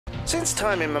Since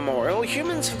time immemorial,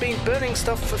 humans have been burning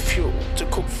stuff for fuel, to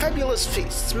cook fabulous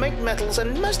feasts, make metals,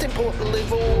 and most importantly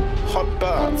of all, hot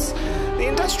baths. The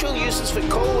industrial uses for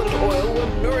coal and oil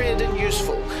were myriad and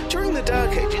useful. During the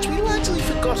Dark Ages, we largely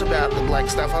forgot about the black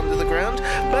stuff under the ground,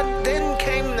 but then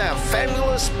came the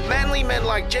fabulous, manly men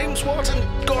like James Watt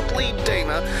and Gottlieb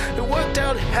Daimler, who worked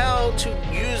out how to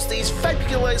use these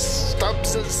fabulous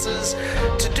substances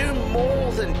to do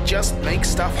more than just make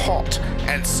stuff hot.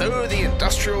 And so the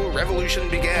Industrial Revolution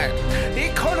began.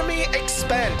 The economy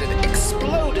expanded,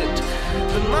 exploded.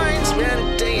 The mines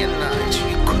ran day and night.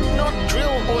 You could not drill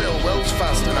oil wells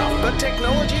fast enough, but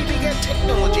technology begat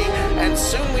technology, and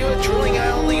soon we were drilling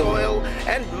all the oil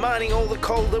and mining all the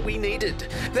coal that we needed.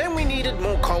 Then we needed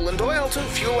more coal and oil to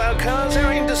fuel our cars,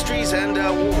 our industries, and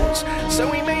our wars. So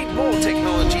we made more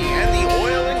technology, and the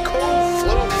oil and coal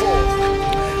flowed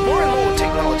forth. More and more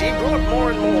technology brought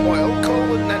more and more oil,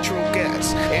 coal, and natural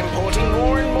gas, importing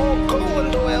more and more coal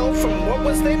and oil from what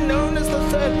was then known as the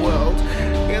Third World,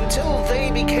 until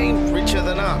they became richer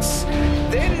than us.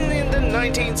 Then in the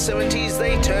 1970s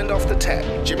they turned off the tap.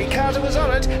 Jimmy Carter was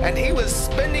on it, and he was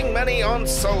spending money on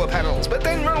solar panels. But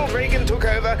then Ronald Reagan took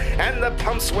over, and the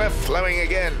pumps were flowing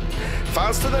again.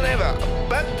 Faster than ever,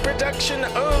 but production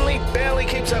only barely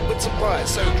keeps up with supply,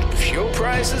 so fuel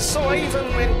prices soar even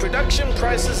when production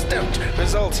prices don't,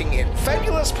 resulting in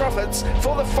fabulous profits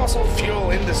for the fossil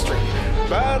fuel industry.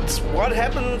 But what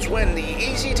happens when the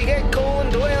easy-to-get coal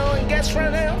and oil and gas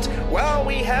run out? Well,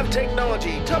 we have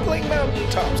technology, toppling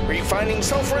mountaintops, refining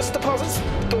sulfurous deposits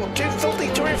thought too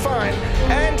filthy to refine,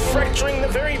 and fracturing the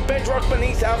very bedrock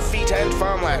beneath our feet and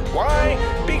farmland. Why?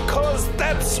 Because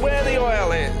that's where the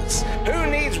oil is. Who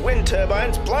needs wind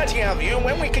turbines blighting our view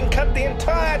when we can cut the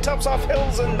entire tops off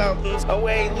hills and mountains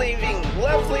away, leaving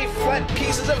lovely flat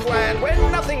pieces of land where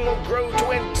nothing will grow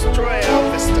to destroy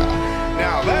our vista?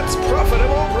 Now that's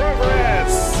profitable